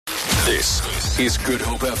This is Good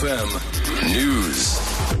Hope FM News.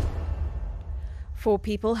 4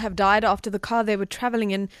 people have died after the car they were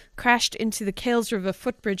travelling in crashed into the Kuilsriver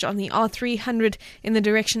footbridge on the R300 in the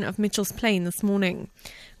direction of Mitchell's Plain this morning.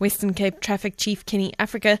 Western Cape Traffic Chief Kenny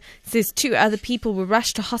Africa says 2 other people were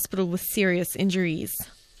rushed to hospital with serious injuries.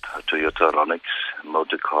 Toyota Ronix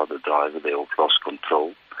motor car, the driver, they all lost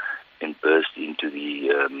control and burst into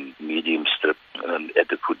the medium strip at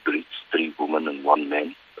the footbridge. 3 women and 1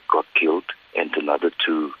 man got killed, and another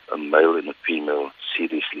 2, a male and a female,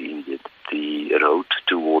 seriously injured. The road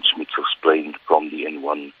towards Mitchell's Plain from the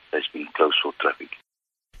N1 has been closed for traffic.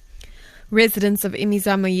 Residents of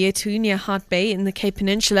Imizamo Yetu near Hart Bay in the Cape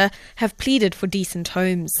Peninsula have pleaded for decent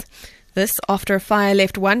homes. This after a fire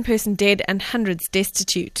left 1 person dead and hundreds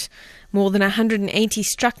destitute. More than 180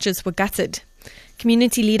 structures were gutted.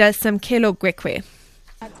 Community leader Samkelo Gwekwe.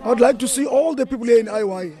 I'd like to see all the people here in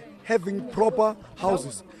IY having proper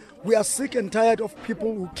houses. We are sick and tired of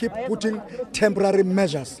people who keep putting temporary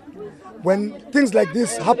measures. When things like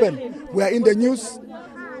this happen, we are in the news,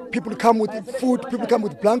 people come with food, people come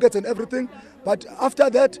with blankets and everything, but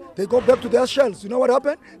after that, they go back to their shells. You know what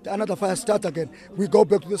happened? Another fire starts again. We go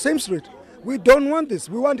back to the same street. We don't want this.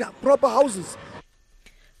 We want proper houses.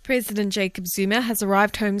 President Jacob Zuma has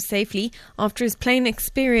arrived home safely after his plane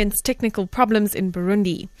experienced technical problems in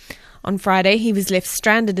Burundi. On Friday, he was left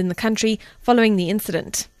stranded in the country following the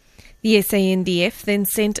incident. The SANDF then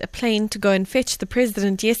sent a plane to go and fetch the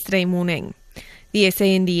president yesterday morning. The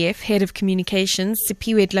SANDF head of communications,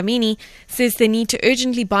 Sipiwe Dlamini, says they need to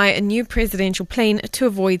urgently buy a new presidential plane to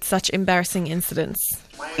avoid such embarrassing incidents.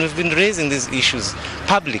 We've been raising these issues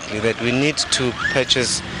publicly that we need to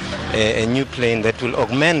purchase a new plane that will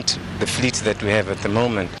augment the fleet that we have at the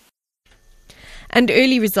moment. And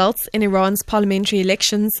early results in Iran's parliamentary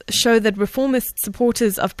elections show that reformist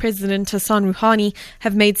supporters of President Hassan Rouhani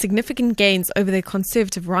have made significant gains over their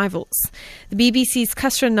conservative rivals. The BBC's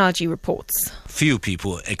Kasra Naji reports. Few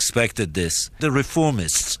people expected this. The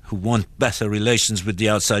reformists, who want better relations with the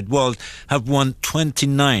outside world, have won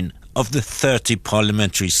 29 of the 30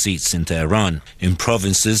 parliamentary seats in Tehran. In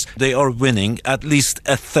provinces, they are winning at least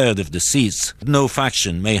a third of the seats. No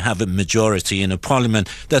faction may have a majority in a parliament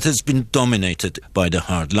that has been dominated by the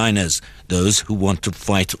hardliners, those who want to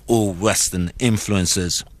fight all Western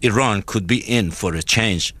influences. Iran could be in for a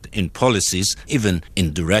change in policies, even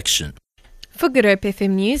in direction. For Good Hope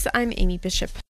FM News, I'm Amy Bishop.